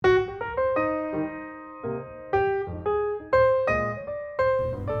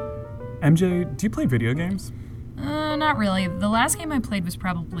MJ, do you play video games? Not really. The last game I played was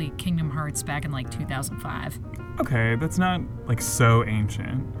probably Kingdom Hearts back in 2005. Okay, that's not so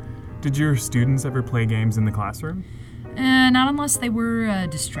ancient. Did your students ever play games in the classroom? Not unless they were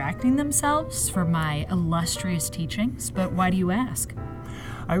distracting themselves from my illustrious teachings, but why do you ask?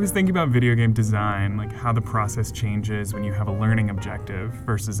 I was thinking about video game design, like how the process changes when you have a learning objective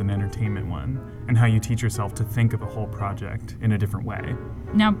versus an entertainment one, and how you teach yourself to think of a whole project in a different way.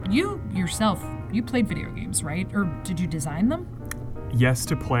 Now, you yourself, you played video games, right? Or did you design them? Yes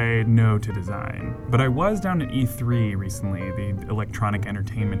to play, no to design. But I was down at E3 recently, the Electronic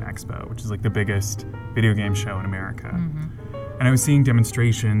Entertainment Expo, which is the biggest video game show in America. Mm-hmm. And I was seeing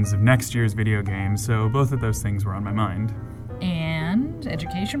demonstrations of next year's video games, so both of those things were on my mind. And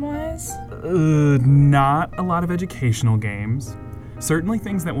education-wise? Not a lot of educational games. Certainly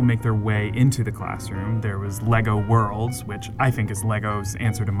things that will make their way into the classroom. There was Lego Worlds, which I think is Lego's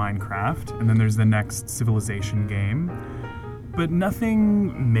answer to Minecraft, and then there's the next Civilization game. But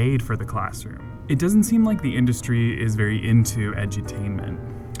nothing made for the classroom. It doesn't seem like the industry is very into edutainment.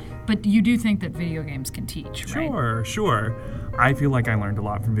 But you do think that video games can teach, right? Sure. I feel like I learned a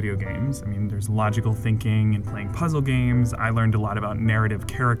lot from video games. I mean, there's logical thinking and playing puzzle games. I learned a lot about narrative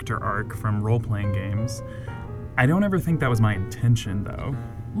character arc from role-playing games. I don't ever think that was my intention, though.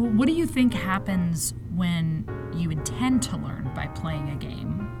 Well, what do you think happens when you intend to learn by playing a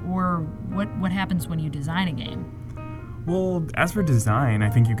game? Or what happens when you design a game? Well, as for design, I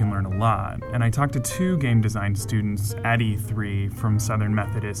think you can learn a lot. And I talked to 2 game design students at E3 from Southern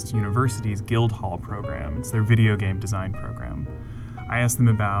Methodist University's Guildhall program. It's their video game design program. I asked them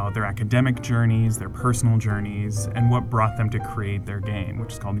about their academic journeys, their personal journeys, and what brought them to create their game,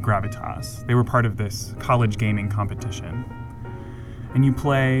 which is called Gravitas. They were part of this college gaming competition. And you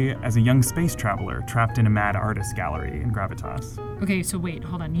play as a young space traveler trapped in a mad artist gallery in Gravitas. Okay, so wait,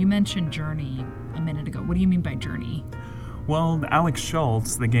 hold on. You mentioned journey a minute ago. What do you mean by journey? Well, Alex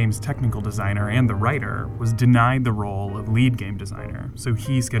Schultz, the game's technical designer and the writer, was denied the role of lead game designer. So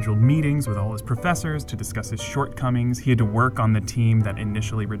he scheduled meetings with all his professors to discuss his shortcomings. He had to work on the team that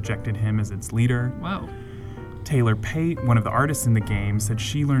initially rejected him as its leader. Whoa. Taylor Pate, one of the artists in the game, said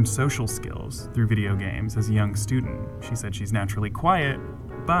she learned social skills through video games as a young student. She said she's naturally quiet,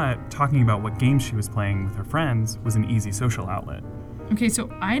 but talking about what games she was playing with her friends was an easy social outlet. Okay, so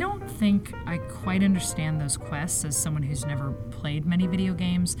I don't think I quite understand those quests as someone who's never played many video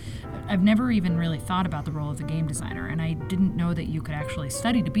games. I've never even really thought about the role of the game designer, and I didn't know that you could actually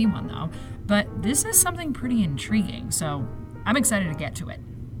study to be one, though. But this is something pretty intriguing, so I'm excited to get to it.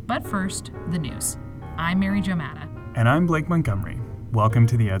 But first, the news. I'm Mary Jo Matta. And I'm Blake Montgomery. Welcome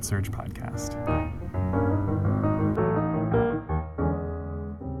to the EdSurge Podcast.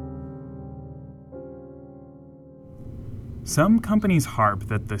 Some companies harp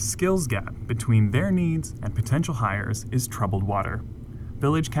that the skills gap between their needs and potential hires is troubled water.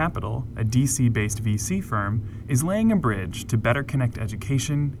 Village Capital, a DC-based VC firm, is laying a bridge to better connect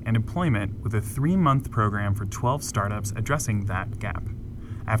education and employment with a 3-month program for 12 startups addressing that gap.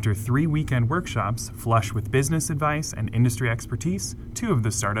 After 3 weekend workshops flush with business advice and industry expertise, 2 of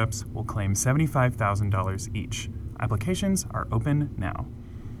the startups will claim $75,000 each. Applications are open now.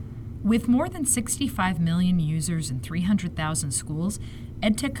 With more than 65 million users in 300,000 schools,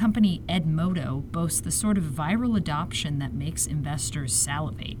 edtech company Edmodo boasts the sort of viral adoption that makes investors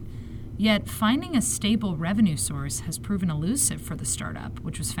salivate. Yet, finding a stable revenue source has proven elusive for the startup,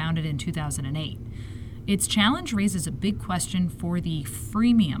 which was founded in 2008. Its challenge raises a big question for the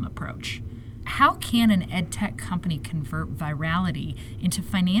freemium approach. How can an edtech company convert virality into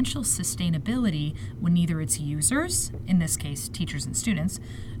financial sustainability when neither its users, in this case teachers and students,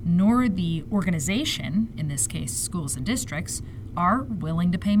 nor the organization, in this case schools and districts, are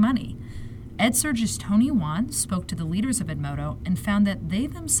willing to pay money? EdSurge's Tony Wan spoke to the leaders of Edmodo and found that they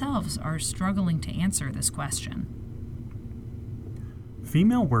themselves are struggling to answer this question.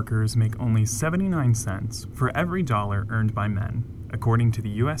 Female workers make only 79 cents for every dollar earned by men, according to the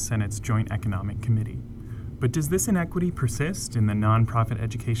U.S. Senate's Joint Economic Committee. But does this inequity persist in the nonprofit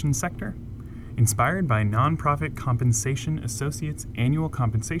education sector? Inspired by Nonprofit Compensation Associates' annual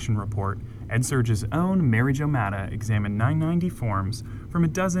compensation report, EdSurge's own Mary Jo Matta examined 990 forms from a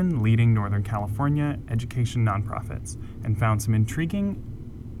dozen leading Northern California education nonprofits and found some intriguing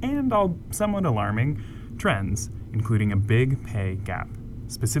and somewhat alarming trends, including a big pay gap.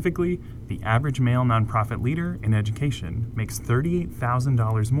 Specifically, the average male nonprofit leader in education makes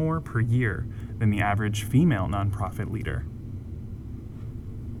 $38,000 more per year than the average female nonprofit leader.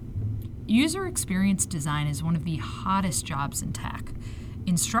 User experience design is one of the hottest jobs in tech.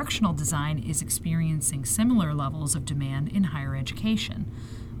 Instructional design is experiencing similar levels of demand in higher education.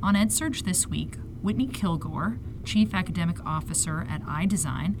 On EdSurge this week, Whitney Kilgore, Chief Academic Officer at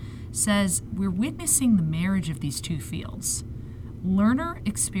iDesign, says we're witnessing the marriage of these two fields.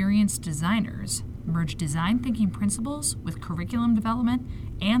 Learner-experienced designers merge design thinking principles with curriculum development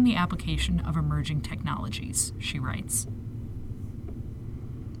and the application of emerging technologies, she writes.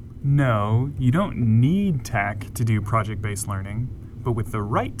 No, you don't need tech to do project-based learning, but with the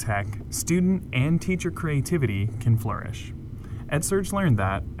right tech, student and teacher creativity can flourish. EdSurge learned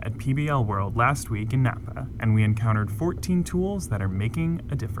that at PBL World last week in Napa, and we encountered 14 tools that are making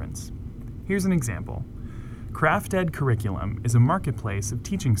a difference. Here's an example. CraftEd Curriculum is a marketplace of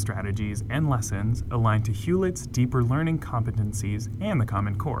teaching strategies and lessons aligned to Hewlett's deeper learning competencies and the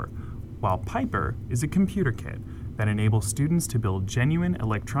Common Core, while Piper is a computer kit that enables students to build genuine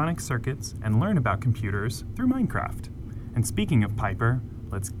electronic circuits and learn about computers through Minecraft. And speaking of Piper,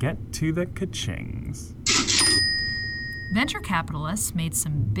 let's get to the ka-chings. Venture capitalists made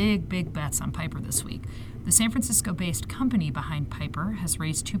some big bets on Piper this week. The San Francisco-based company behind Piper has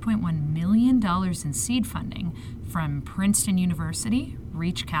raised $2.1 million in seed funding from Princeton University,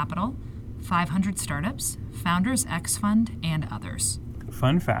 Reach Capital, 500 Startups, Founders X Fund, and others.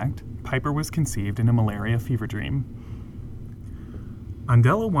 Fun fact, Piper was conceived in a malaria fever dream.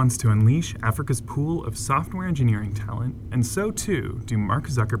 Andela wants to unleash Africa's pool of software engineering talent, and so too do Mark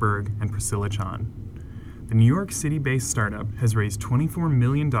Zuckerberg and Priscilla Chan. The New York City-based startup has raised $24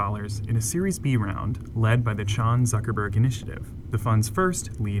 million in a Series B round led by the Chan-Zuckerberg Initiative, the fund's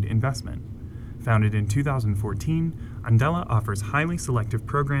first lead investment. Founded in 2014, Andela offers highly selective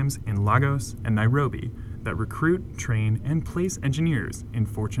programs in Lagos and Nairobi that recruit, train, and place engineers in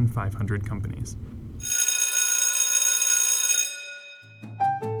Fortune 500 companies.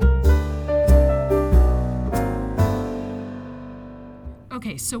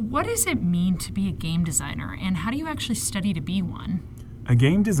 Okay, so what does it mean to be a game designer, and how do you actually study to be one? A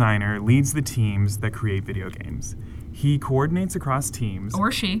game designer leads the teams that create video games. He coordinates across teams.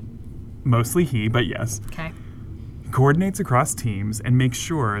 Or she. Mostly he, but yes. Okay. Coordinates across teams and makes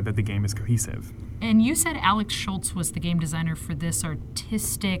sure that the game is cohesive. And you said Alex Schultz was the game designer for this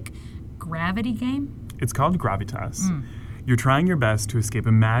artistic Gravity game? It's called Gravitas. You're trying your best to escape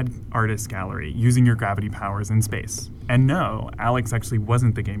a mad artist gallery using your gravity powers in space. And no, Alex actually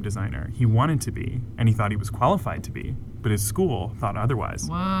wasn't the game designer. He wanted to be, and he thought he was qualified to be, but his school thought otherwise.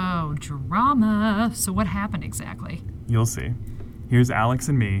 Whoa, drama. So what happened exactly? You'll see. Here's Alex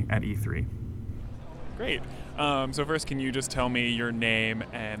and me at E3. Great. So first, can you just tell me your name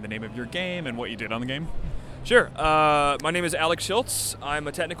and the name of your game and what you did on the game? Sure. My name is Alex Schultz. I'm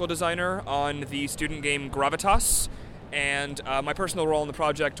a technical designer on the student game Gravitas. And my personal role in the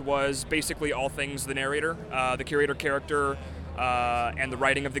project was basically all things the narrator, the curator character, and the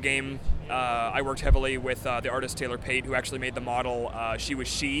writing of the game. I worked heavily with the artist Taylor Pate, who actually made the model She Was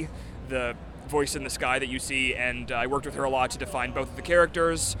She, the voice in the sky that you see, and I worked with her a lot to define both of the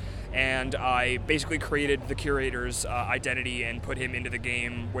characters, and I basically created the curator's identity and put him into the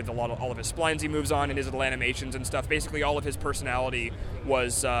game with all of his splines he moves on and his little animations and stuff. Basically all of his personality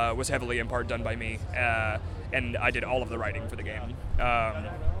was heavily in part done by me. And I did all of the writing for the game.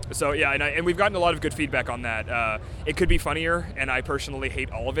 So yeah, and we've gotten a lot of good feedback on that. It could be funnier, and I personally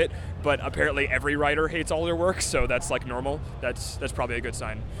hate all of it, but apparently every writer hates all their work, so that's like normal. That's probably a good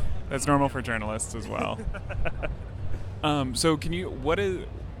sign. That's normal for journalists as well. So can you,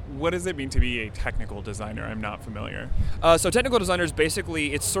 what does it mean to be a technical designer? I'm not familiar. So technical designers,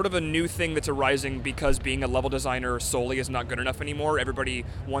 basically, it's sort of a new thing that's arising because being a level designer solely is not good enough anymore. Everybody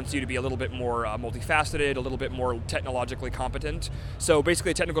wants you to be a little bit more multifaceted, a little bit more technologically competent. So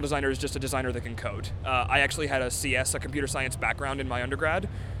basically, a technical designer is just a designer that can code. I actually had a computer science background in my undergrad,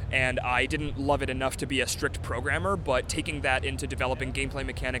 and I didn't love it enough to be a strict programmer, but taking that into developing gameplay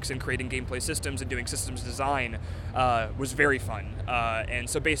mechanics and creating gameplay systems and doing systems design was very fun. And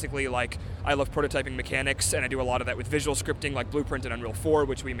so basically, like, I love prototyping mechanics, and I do a lot of that with visual scripting, like Blueprint and Unreal 4,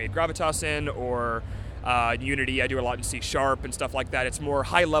 which we made Gravitas in, or Unity. I do a lot in C# and stuff like that. It's more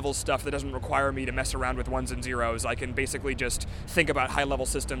high-level stuff that doesn't require me to mess around with ones and zeros. I can basically just think about high-level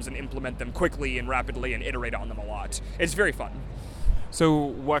systems and implement them quickly and rapidly and iterate on them a lot. It's very fun. So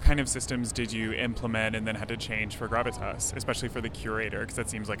what kind of systems did you implement and then had to change for Gravitas, especially for the curator, because that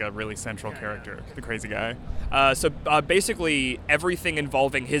seems like a really central character, the crazy guy? So basically everything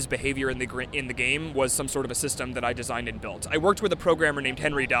involving his behavior in the game was some sort of a system that I designed and built. I worked with a programmer named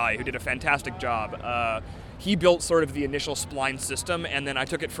Henry Dye who did a fantastic job. He built sort of the initial spline system, and then I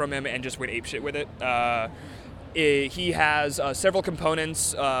took it from him and just went apeshit with it. He has several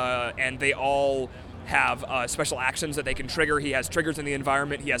components, and they all have special actions that they can trigger. He has triggers in the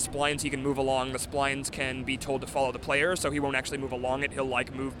environment. He has splines he can move along. The splines can be told to follow the player, so he won't actually move along it. He'll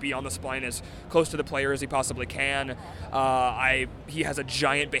move beyond the spline as close to the player as he possibly can. He has a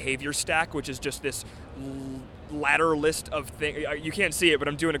giant behavior stack, which is just this ladder list of things. You can't see it, but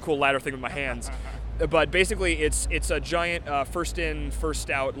I'm doing a cool ladder thing with my hands. But basically, it's a giant first in, first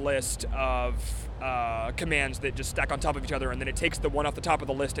out list of commands that just stack on top of each other, and then it takes the one off the top of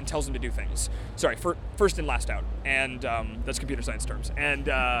the list and tells them to do things. Sorry, first in, last out, and that's computer science terms.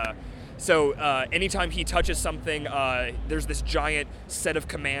 And so anytime he touches something, there's this giant set of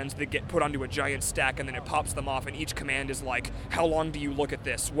commands that get put onto a giant stack, and then it pops them off, and each command is like, how long do you look at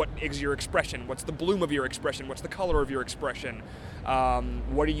this? What is your expression? What's the bloom of your expression? What's the color of your expression?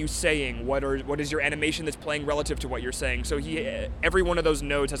 What are you saying? What is your animation that's playing relative to what you're saying? So every one of those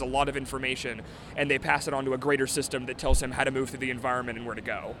nodes has a lot of information, and they pass it on to a greater system that tells him how to move through the environment and where to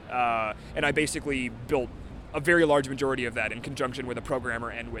go. And I basically built a very large majority of that in conjunction with a programmer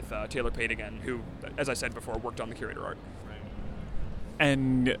and with Taylor Pate again, who, as I said before, worked on the curator art.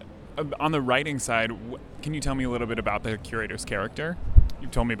 And on the writing side, can you tell me a little bit about the curator's character? You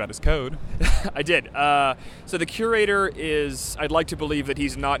told me about his code. I did. So the curator is, I'd like to believe that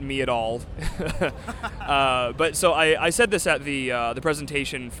he's not me at all. But so I said this at the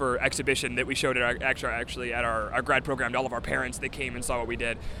presentation for exhibition that we showed at our grad program to all of our parents that came and saw what we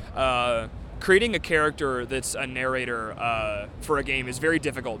did. Creating a character that's a narrator for a game is very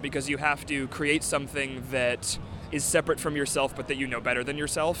difficult because you have to create something that is separate from yourself but that you know better than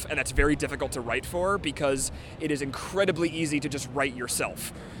yourself, and that's very difficult to write for because it is incredibly easy to just write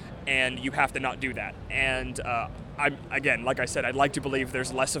yourself, and you have to not do that. And I'm, again, like I said, I'd like to believe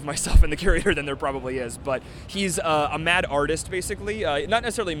there's less of myself in the curator than there probably is, but he's a mad artist, basically. Not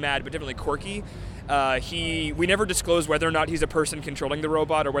necessarily mad, but definitely quirky. We never disclose whether or not he's a person controlling the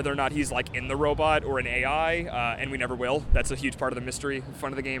robot or whether or not he's like in the robot or an AI, and we never will. That's a huge part of the mystery,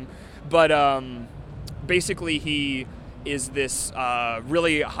 fun of the game. But basically he is this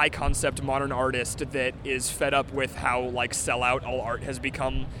really high concept modern artist that is fed up with how like sellout all art has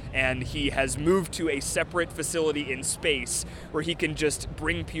become, and he has moved to a separate facility in space where he can just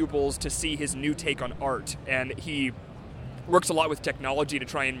bring pupils to see his new take on art, and he works a lot with technology to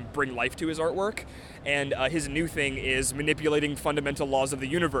try and bring life to his artwork, and his new thing is manipulating fundamental laws of the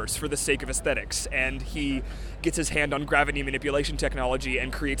universe for the sake of aesthetics, and he gets his hand on gravity manipulation technology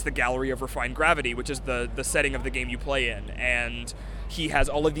and creates the Gallery of Refined Gravity, which is the setting of the game you play in, and he has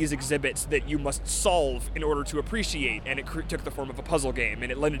all of these exhibits that you must solve in order to appreciate, and it took the form of a puzzle game,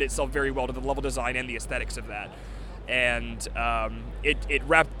 and it lended itself very well to the level design and the aesthetics of that. And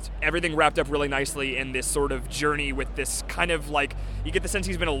everything wrapped up really nicely in this sort of journey with this kind of like, you get the sense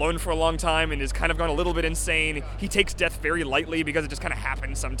he's been alone for a long time and has kind of gone a little bit insane. He takes death very lightly because it just kind of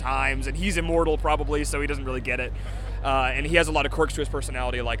happens sometimes, and he's immortal probably, so he doesn't really get it. And he has a lot of quirks to his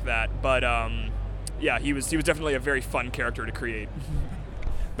personality like that. But yeah, he was definitely a very fun character to create.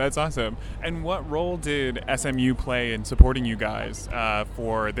 That's awesome. And what role did SMU play in supporting you guys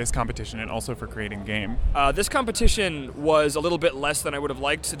for this competition and also for creating game? This competition was a little bit less than I would have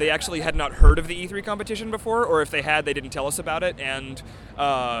liked. They actually had not heard of the E3 competition before, or if they had, they didn't tell us about it. And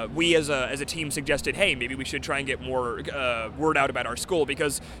we as a team suggested, hey, maybe we should try and get more word out about our school,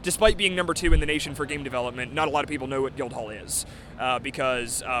 because despite being number 2 in the nation for game development, not a lot of people know what Guildhall is.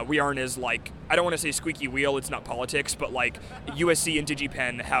 Because we aren't as, like, I don't want to say squeaky wheel, it's not politics, but like USC and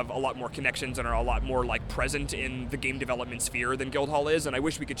DigiPen have a lot more connections and are a lot more like present in the game development sphere than Guildhall is, and I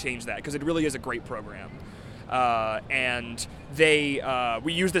wish we could change that because it really is a great program. And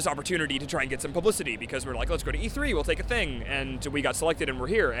we used this opportunity to try and get some publicity because we're like, let's go to E3, we'll take a thing, and we got selected and we're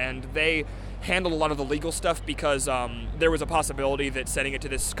here. And they handled a lot of the legal stuff because there was a possibility that sending it to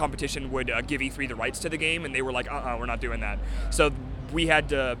this competition would give E3 the rights to the game, and they were like, we're not doing that. So we had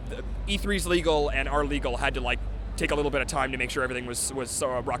to, E3's legal and our legal had to like take a little bit of time to make sure everything was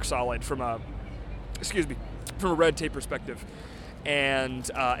rock solid from a red tape perspective. And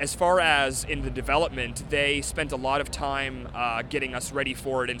as far as in the development, they spent a lot of time getting us ready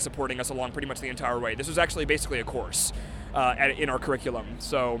for it and supporting us along pretty much the entire way. This was actually basically a course in our curriculum.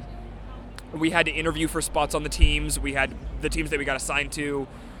 So we had to interview for spots on the teams. We had the teams that we got assigned to.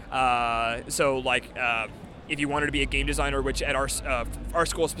 If you wanted to be a game designer, which at our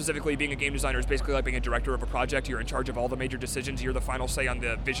school specifically, being a game designer is basically like being a director of a project. You're in charge of all the major decisions. You're the final say on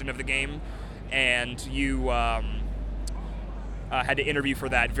the vision of the game. And you had to interview for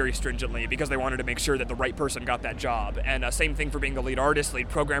that very stringently because they wanted to make sure that the right person got that job. And same thing for being the lead artist, lead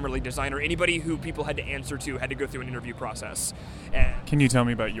programmer, lead designer. Anybody who people had to answer to had to go through an interview process. Can you tell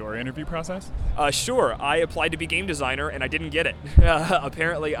me about your interview process? Sure. I applied to be game designer and I didn't get it.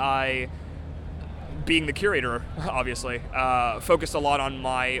 Apparently being the curator, obviously, focused a lot on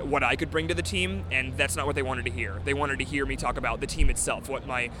what I could bring to the team, and that's not what they wanted to hear. They wanted to hear me talk about the team itself, what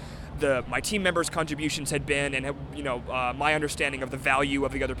my team members' contributions had been, and my understanding of the value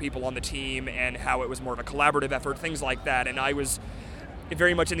of the other people on the team, and how it was more of a collaborative effort, things like that. And I was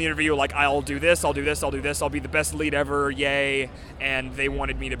very much in the interview like, I'll do this, I'll be the best lead ever, yay. And they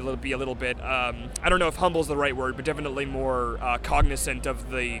wanted me to be a little bit, I don't know if humble's the right word, but definitely more cognizant of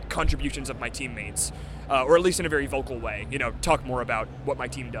the contributions of my teammates, or at least in a very vocal way, talk more about what my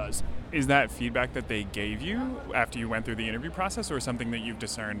team does. Is that feedback that they gave you after you went through the interview process, or something that you've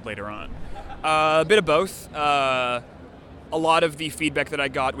discerned later on? A bit of both. A lot of the feedback that I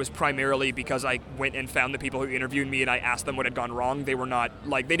got was primarily because I went and found the people who interviewed me and I asked them what had gone wrong. They were not,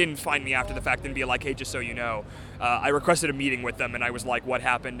 they didn't find me after the fact and be like, hey, just so you know. I requested a meeting with them and I was like, what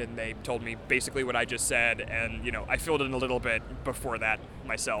happened? And they told me basically what I just said. And, I filled in a little bit before that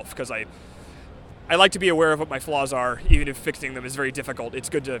myself, because I like to be aware of what my flaws are, even if fixing them is very difficult. It's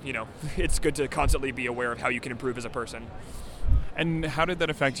good to constantly be aware of how you can improve as a person. And how did that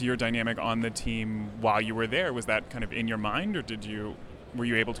affect your dynamic on the team while you were there? Was that kind of in your mind, or were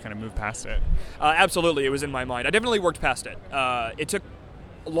you able to kind of move past it? Absolutely, it was in my mind. I definitely worked past it. It took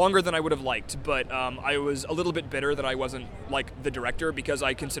longer than I would have liked, but I was a little bit bitter that I wasn't like the director, because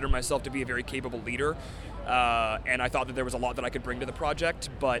I consider myself to be a very capable leader. And I thought that there was a lot that I could bring to the project,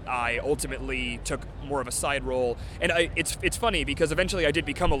 but I ultimately took more of a side role. And it's funny, because eventually I did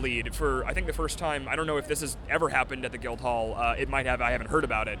become a lead for, I think, the first time. I don't know if this has ever happened at the Guildhall. It might have. I haven't heard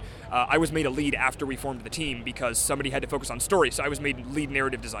about it. I was made a lead after we formed the team because somebody had to focus on story, so I was made lead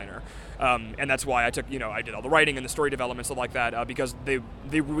narrative designer. And that's why I took, I did all the writing and the story development, stuff like that, because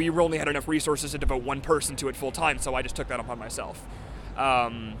we only had enough resources to devote one person to it full time, so I just took that upon myself.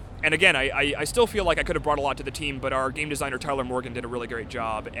 And again, I still feel like I could have brought a lot to the team, but our game designer, Tyler Morgan, did a really great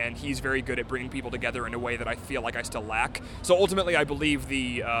job, and he's very good at bringing people together in a way that I feel like I still lack. So ultimately, I believe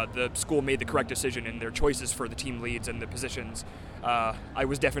the school made the correct decision in their choices for the team leads and the positions. I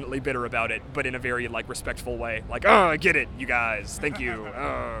was definitely bitter about it, but in a very, respectful way. I get it, you guys. Thank you.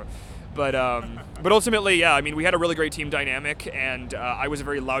 But ultimately, yeah, we had a really great team dynamic, and I was a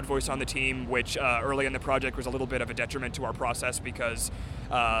very loud voice on the team, which early in the project was a little bit of a detriment to our process, because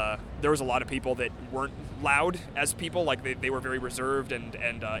there was a lot of people that weren't loud as people. They were very reserved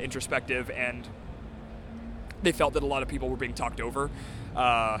and introspective, and they felt that a lot of people were being talked over,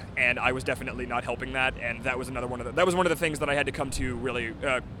 and I was definitely not helping that. And that was one of the things that I had to come to really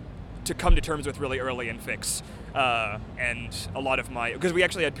to come to terms with really early and fix. And a lot of because we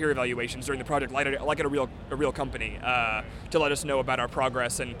actually had peer evaluations during the project, like at a real company, to let us know about our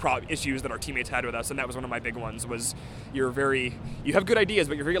progress and issues that our teammates had with us. And that was one of my big ones, was you have good ideas,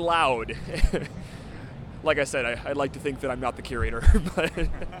 but you're very loud. Like I said, I'd like to think that I'm not the curator,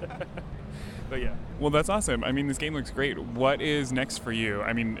 but yeah. Well, that's awesome. This game looks great. What is next for you?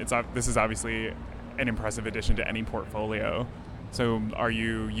 This is obviously an impressive addition to any portfolio. So are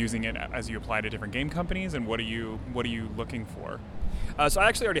you using it as you apply to different game companies, and what are you looking for? So I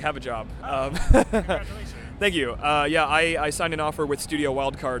actually already have a job. Congratulations. Thank you. I signed an offer with Studio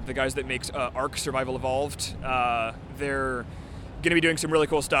Wildcard, the guys that makes Ark Survival Evolved. They're going to be doing some really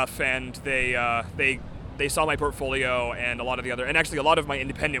cool stuff, and they saw my portfolio and a lot of my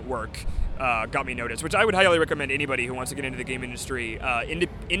independent work got me noticed, which I would highly recommend anybody who wants to get into the game industry.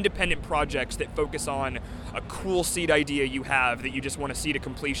 Independent projects that focus on a cool seed idea you have that you just want to see to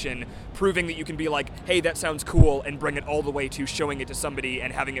completion, proving that you can be like, hey, that sounds cool, and bring it all the way to showing it to somebody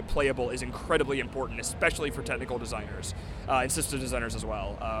and having it playable is incredibly important, especially for technical designers and system designers as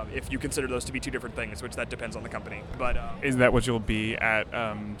well, if you consider those to be two different things, which that depends on the company. But is that what you'll be at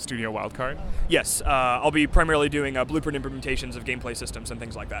Studio Wildcard? Yes, I'll be primarily doing blueprint implementations of gameplay systems and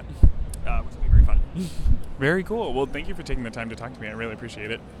things like that. Which will be very fun. Very cool. Well, thank you for taking the time to talk to me. I really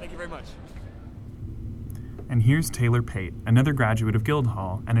appreciate it. Thank you very much. And here's Taylor Pate, another graduate of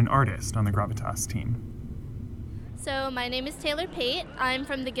Guildhall and an artist on the Gravitas team. So my name is Taylor Pate. I'm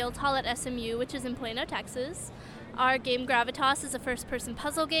from the Guildhall at SMU, which is in Plano, Texas. Our game Gravitas is a first-person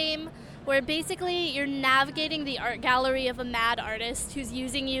puzzle game where basically you're navigating the art gallery of a mad artist who's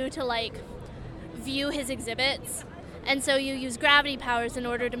using you to view his exhibits. And so you use gravity powers in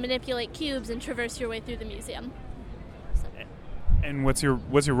order to manipulate cubes and traverse your way through the museum. And what's your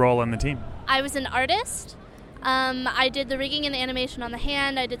role on the team? I was an artist. I did the rigging and the animation on the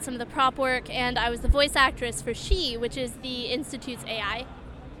hand. I did some of the prop work, and I was the voice actress for She, which is the Institute's AI.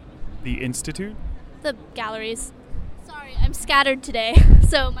 The Institute? The galleries. Sorry, I'm scattered today,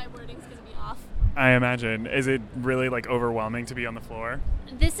 so my wording's going to be off. I imagine. Is it really overwhelming to be on the floor?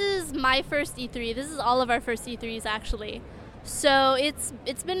 This is my first E3. This is all of our first E3s, actually. So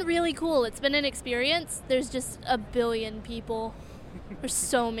it's been really cool. It's been an experience. There's just a billion people. There's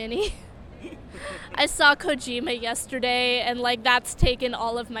so many. I saw Kojima yesterday, and like that's taken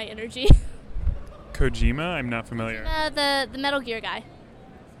all of my energy. Kojima? I'm not familiar. The Metal Gear guy.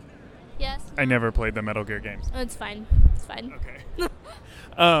 Yes. I never played the Metal Gear games. Oh, it's fine. It's fine.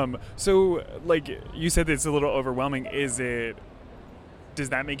 Okay. So, like, you said it's a little overwhelming. Does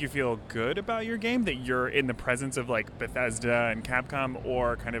that make you feel good about your game, that you're in the presence of, like, Bethesda and Capcom,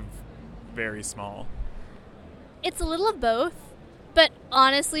 or kind of very small? It's a little of both. But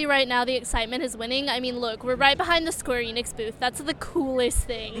honestly, right now, the excitement is winning. I mean, look, we're right behind the Square Enix booth. That's the coolest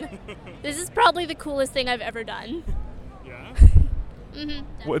thing. This is probably the coolest thing I've ever done. Yeah?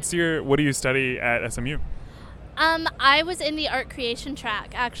 Mm-hmm. What do you study at SMU? I was in the art creation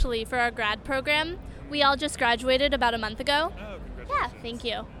track, actually, for our grad program. We all just graduated about a month ago. Oh, congratulations. Yeah, thank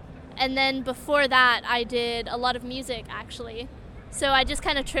you. And then before that, I did a lot of music, actually. So I just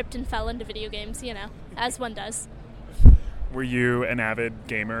kind of tripped and fell into video games, as one does. Were you an avid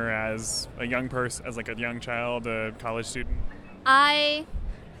gamer as a young person, as like a young child, a college student? I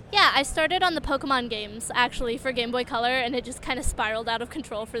started on the Pokemon games, actually, for Game Boy Color, and it just kind of spiraled out of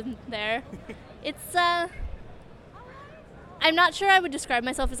control from there. It's, I'm not sure I would describe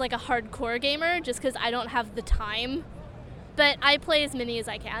myself as like a hardcore gamer, just because I don't have the time. But I play as many as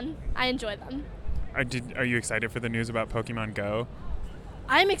I can. I enjoy them. Are you excited for the news about Pokemon Go?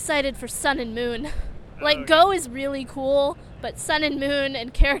 I'm excited for Sun and Moon. Like, Go is really cool, but Sun and Moon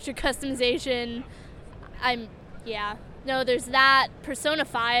and character customization, No, there's that. Persona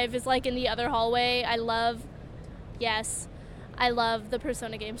 5 is, like, in the other hallway. I love the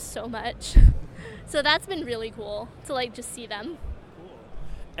Persona games so much. So that's been really cool to, like, just see them.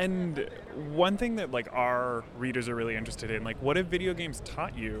 And one thing that, like, our readers are really interested in, like, what have video games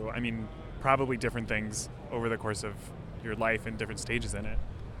taught you? I mean, probably different things over the course of your life and different stages in it.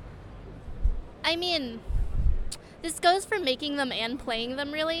 I mean, this goes for making them and playing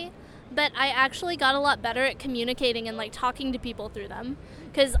them, really. But I actually got a lot better at communicating and, like, talking to people through them.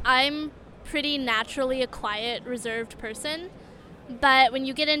 Because I'm pretty naturally a quiet, reserved person. But when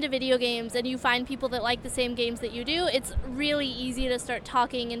you get into video games and you find people that like the same games that you do, it's really easy to start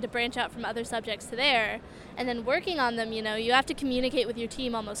talking and to branch out from other subjects to there. And then working on them, you have to communicate with your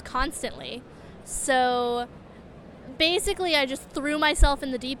team almost constantly. So basically, I just threw myself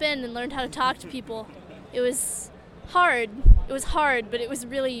in the deep end and learned how to talk to people. It was hard. But it was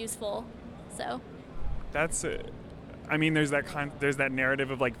really useful. So That's I mean, there's that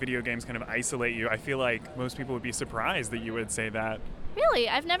narrative of, like, video games kind of isolate you. I feel like most people would be surprised that you would say that. Really,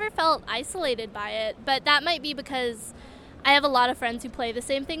 I've never felt isolated by it, but that might be because I have a lot of friends who play the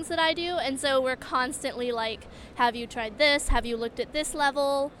same things that I do, and so we're constantly like, have you tried this? Have you looked at this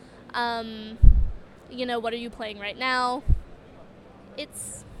level? What are you playing right now?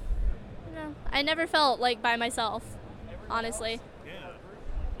 It's, I never felt like by myself, honestly.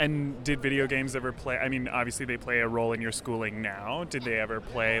 And did video games ever play, I mean, obviously they play a role in your schooling now. Did they ever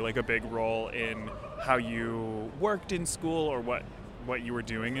play, like, a big role in how you worked in school or what you were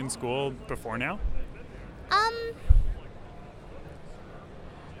doing in school before now?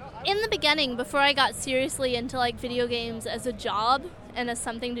 In the beginning, before I got seriously into, like, video games as a job and as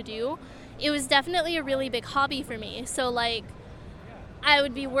something to do, it was definitely a really big hobby for me. So, like, I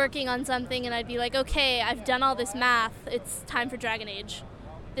would be working on something and I'd be like, okay, I've done all this math. It's time for Dragon Age.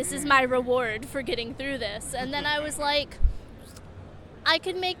 This is my reward for getting through this. And then I was like, I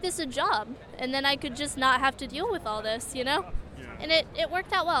could make this a job, and then I could just not have to deal with all this, Yeah. And it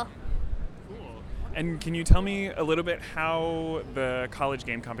worked out well. Cool. And can you tell me a little bit how the college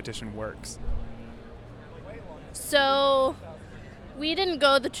game competition works? So we didn't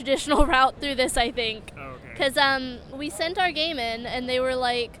go the traditional route through this, I think. Oh, okay. Because we sent our game in, and they were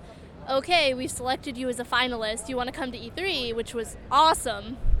like, okay, we've selected you as a finalist. You want to come to E3, which was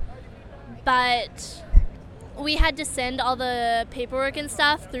awesome. But we had to send all the paperwork and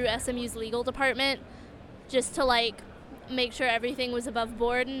stuff through SMU's legal department just to, like, make sure everything was above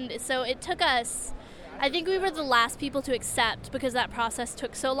board. And so it took us, I think we were the last people to accept because that process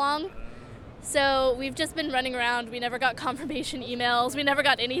took so long. So we've just been running around. We never got confirmation emails. We never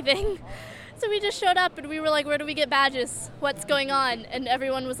got anything. So we just showed up and we were like, where do we get badges? What's going on? And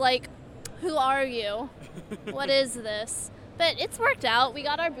everyone was like, who are you? What is this? But it's worked out. We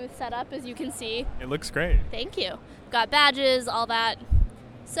got our booth set up, as you can see. It looks great. Thank you. Got badges, all that.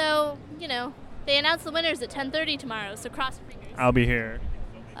 So, they announce the winners at 10:30 tomorrow, so cross your fingers. I'll be here.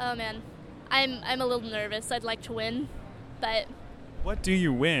 Oh, man. I'm a little nervous. I'd like to win, but... What do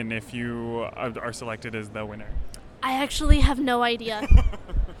you win if you are selected as the winner? I actually have no idea.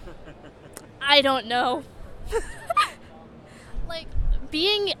 I don't know. like,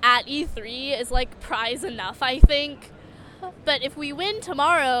 being at E3 is, like, prize enough, I think. But if we win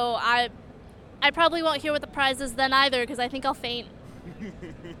tomorrow, I probably won't hear what the prize is then either, because I think I'll faint.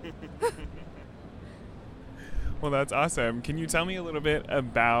 Well, that's awesome. Can you tell me a little bit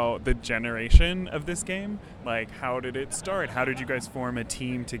about the generation of this game? Like, how did it start? How did you guys form a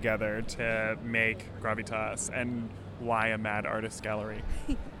team together to make Gravitas, and why a Mad Artist Gallery?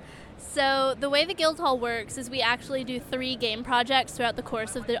 So the way the Guildhall works is we actually do 3 game projects throughout the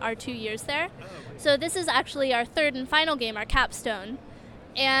course of our 2 years there. So this is actually our 3rd and final game, our capstone.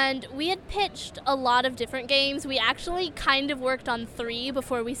 And we had pitched a lot of different games. We actually kind of worked on 3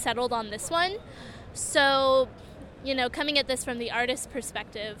 before we settled on this one. So, you know, coming at this from the artist's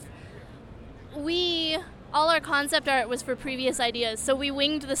perspective, all our concept art was for previous ideas. So we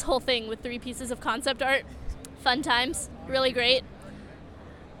winged this whole thing with 3 pieces of concept art. Fun times, really great.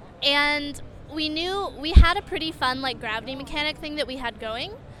 And we knew we had a pretty fun, like, gravity mechanic thing that we had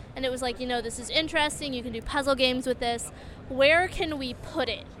going. And it was like, you know, this is interesting. You can do puzzle games with this. Where can we put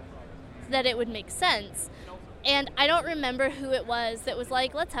it so that it would make sense? And I don't remember who it was that was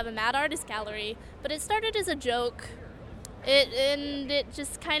like, let's have a Mad Artist Gallery. But it started as a joke. It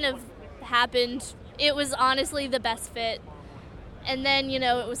just kind of happened. It was honestly the best fit. And then, you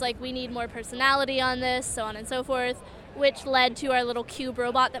know, it was like, we need more personality on this, so on and so forth, which led to our little cube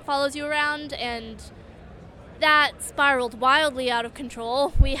robot that follows you around, and that spiraled wildly out of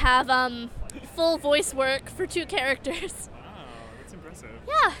control. We have full voice work for 2 characters. Wow, that's impressive.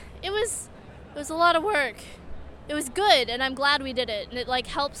 Yeah, it was a lot of work. It was good, and I'm glad we did it, and it, like,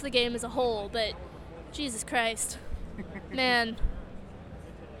 helps the game as a whole, but Jesus Christ. Man.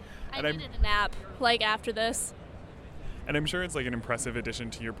 I needed a nap, like, after this. And I'm sure it's like an impressive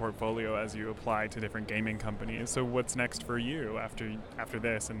addition to your portfolio as you apply to different gaming companies. So what's next for you after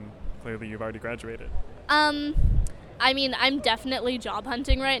this? And clearly you've already graduated. I mean, I'm definitely job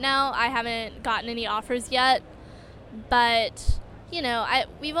hunting right now. I haven't gotten any offers yet, but, you know,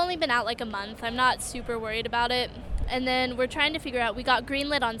 we've only been out like a month. I'm not super worried about it. And then we're trying to figure out, we got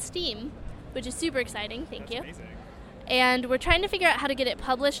greenlit on Steam, which is super exciting. Thank you. Amazing. And we're trying to figure out how to get it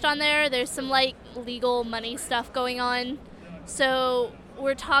published on there. There's some, like, legal money stuff going on. So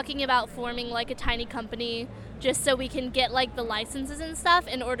we're talking about forming, like, a tiny company just so we can get, like, the licenses and stuff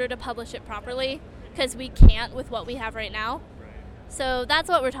in order to publish it properly, because we can't with what we have right now. So that's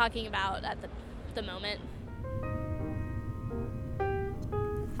what we're talking about at the moment.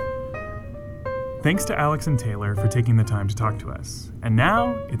 Thanks to Alex and Taylor for taking the time to talk to us. And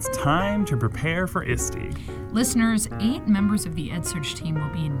now it's time to prepare for ISTE. Listeners, 8 members of the EdSurge team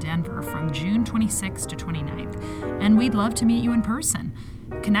will be in Denver from June 26th to 29th, and we'd love to meet you in person.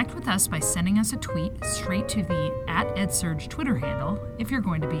 Connect with us by sending us a tweet straight to the @EdSurge Twitter handle if you're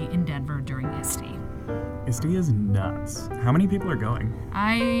going to be in Denver during ISTE. ISTE is nuts. How many people are going?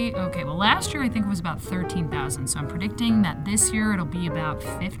 Well, last year I think it was about 13,000, so I'm predicting that this year it'll be about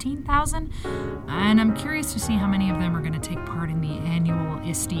 15,000, and I'm curious to see how many of them are going to take part in the annual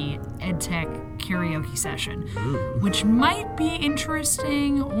ISTE EdTech karaoke session, which might be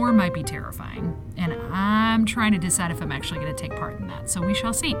interesting or might be terrifying, and I'm trying to decide if I'm actually going to take part in that, so we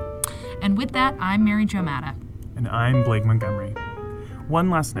shall see. And with that, I'm Mary Jo Matta. And I'm Blake Montgomery. One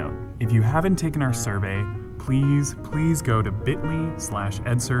last note, if you haven't taken our survey, please go to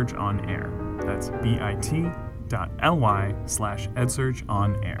bit.ly/EdSurgeOnAir. That's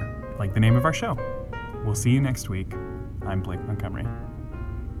bit.ly/EdSurgeOnAir, like the name of our show. We'll see you next week. I'm Blake Montgomery.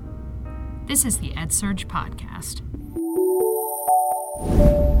 This is the EdSurge Podcast.